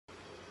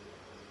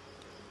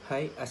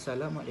Hai,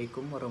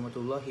 Assalamualaikum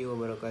warahmatullahi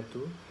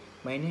wabarakatuh.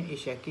 My name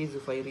is Syakir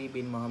Zufairi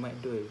bin Muhammad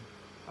Dul.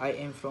 I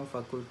am from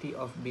Faculty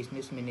of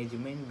Business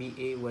Management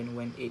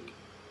BA118.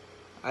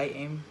 I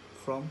am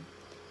from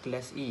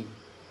Class E.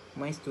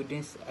 My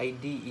student's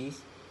ID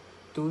is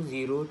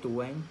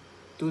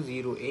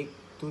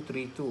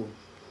 2021208232.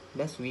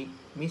 Last week,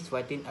 Miss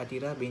Fatin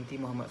Atira binti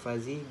Muhammad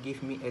Fazi gave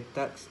me a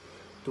task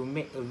to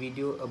make a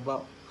video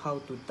about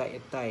how to tie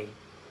a tie.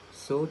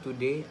 So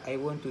today,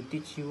 I want to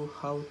teach you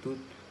how to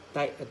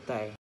tie a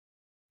tie.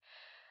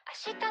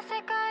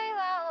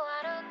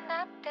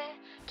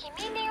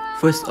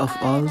 First of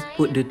all,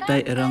 put the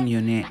tie around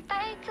your neck.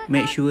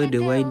 Make sure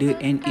the wider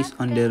end is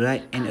on the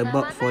right and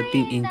about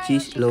 14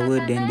 inches lower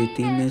than the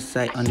thinner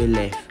side on the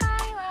left.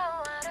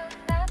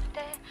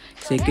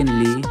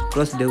 Secondly,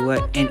 cross the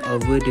wide end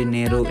over the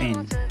narrow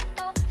end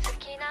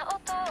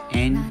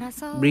and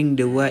bring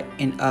the wide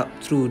end up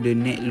through the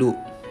neck loop.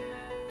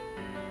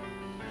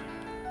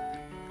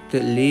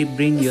 Thirdly,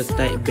 bring your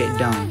tie back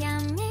down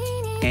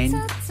and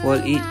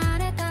fold it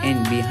and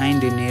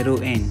behind the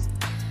narrow end.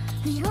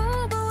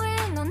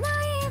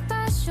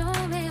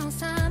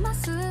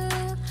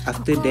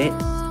 After that,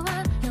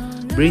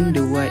 bring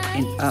the wide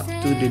end up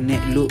to the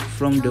neck loop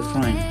from the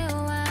front.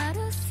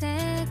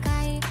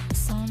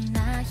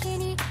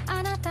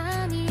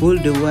 Pull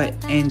the wide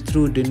end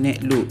through the neck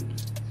loop.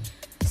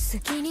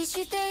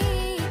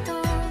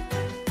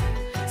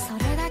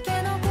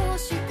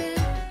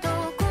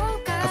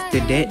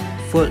 After that,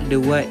 fold the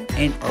wide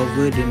end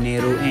over the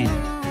narrow end.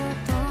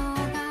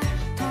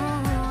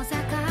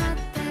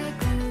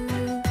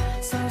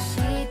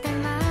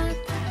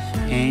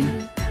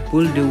 And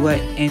pull the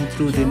wide end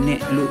through the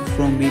neck loop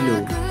from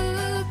below.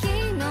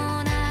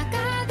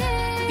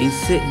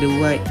 Insert the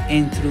wide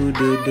end through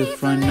the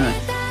front knot.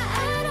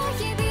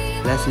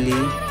 Lastly,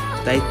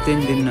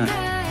 tighten the knot.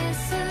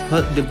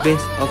 Hold the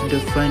base of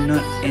the front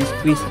knot and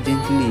squeeze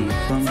gently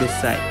from the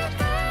side.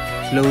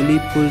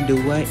 Slowly pull the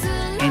wide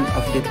end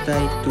of the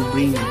tie to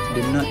bring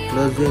the knot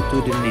closer to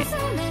the neck.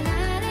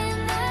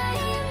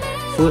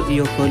 Fold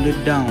your collar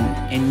down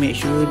and make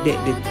sure that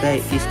the tie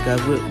is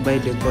covered by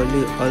the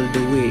collar all the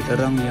way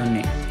around your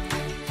neck.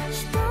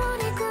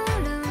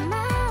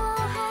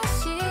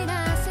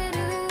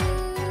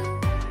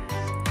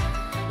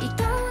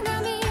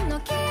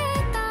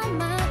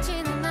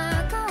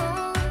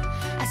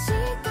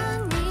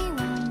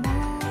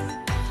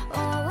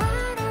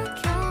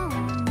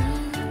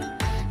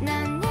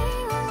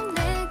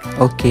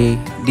 Okay,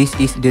 this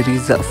is the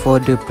result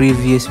for the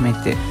previous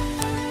method.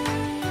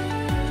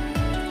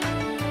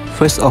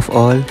 First of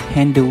all,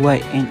 hand the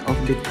wide end of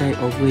the tie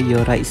over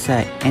your right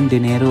side and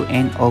the narrow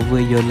end over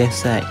your left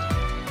side.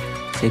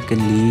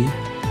 Secondly,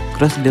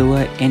 cross the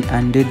wide end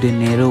under the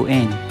narrow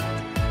end.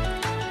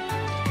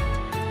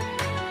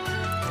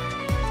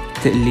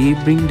 Thirdly,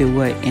 bring the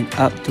wide end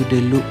up to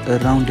the loop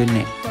around the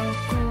neck.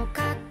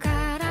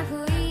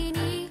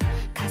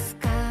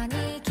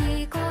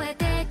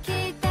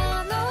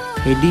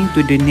 Heading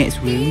to the next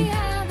wing,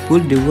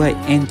 pull the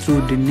wide end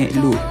through the neck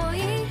loop.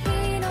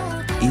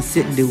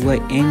 Insert the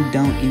wide end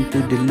down into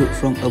the loop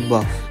from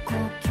above.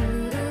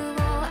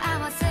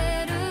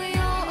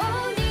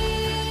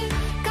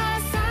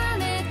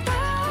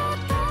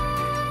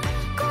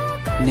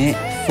 Next,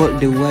 fold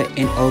the wide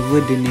end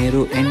over the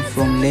narrow end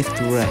from left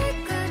to right.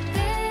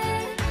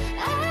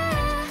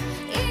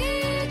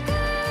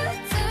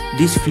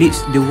 This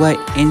flips the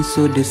wide end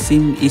so the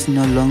seam is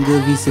no longer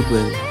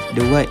visible.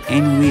 The wide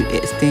end will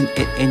extend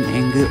at an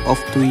angle off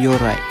to your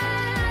right.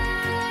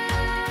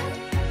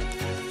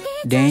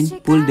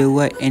 Then pull the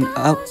wide end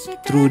up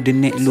through the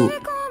neck loop.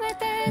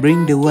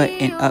 Bring the wide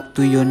end up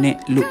to your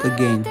neck loop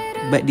again,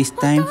 but this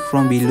time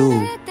from below.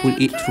 Pull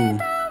it through.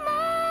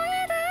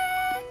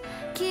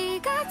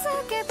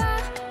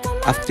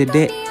 After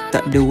that,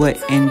 tuck the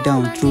wide end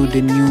down through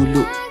the new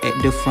loop at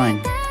the front.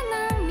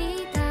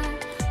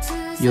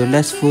 Your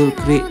last fold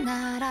create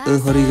a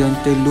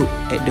horizontal loop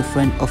at the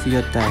front of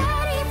your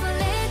tie.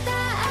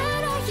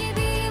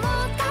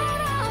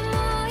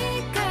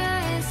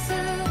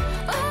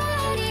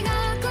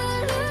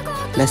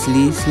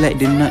 Lastly, slide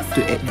the knot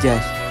to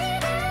adjust.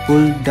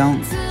 Pull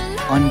down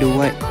on the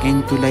wide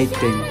end to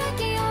lighten.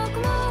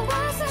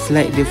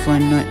 Slide the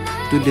front knot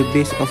to the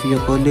base of your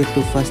collar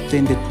to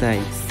fasten the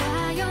tie.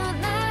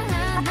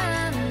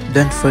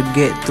 Don't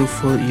forget to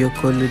fold your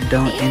collar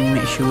down and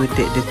make sure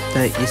that the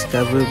tie is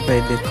covered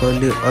by the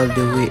collar all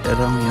the way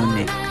around your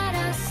neck.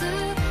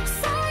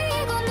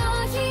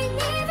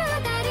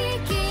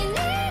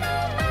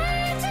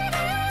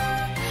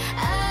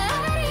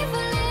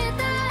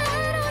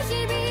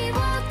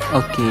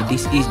 Okay,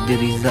 this is the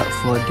result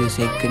for the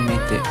second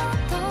method.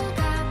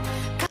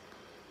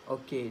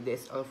 Okay,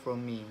 that's all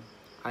from me.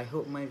 I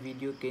hope my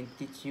video can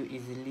teach you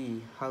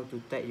easily how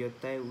to tie your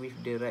tie with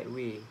the right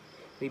way.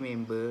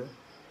 Remember,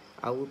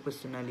 our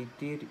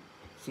personality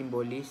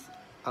symbolizes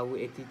our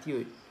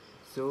attitude.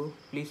 So,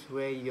 please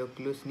wear your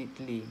clothes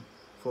neatly.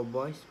 For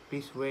boys,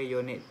 please wear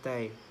your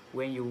necktie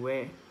when you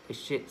wear a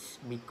shirt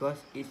because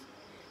it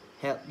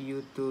helps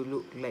you to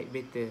look like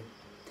better.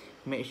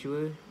 Make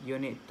sure your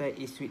necktie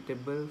is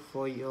suitable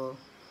for your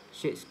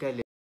shirt's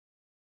color.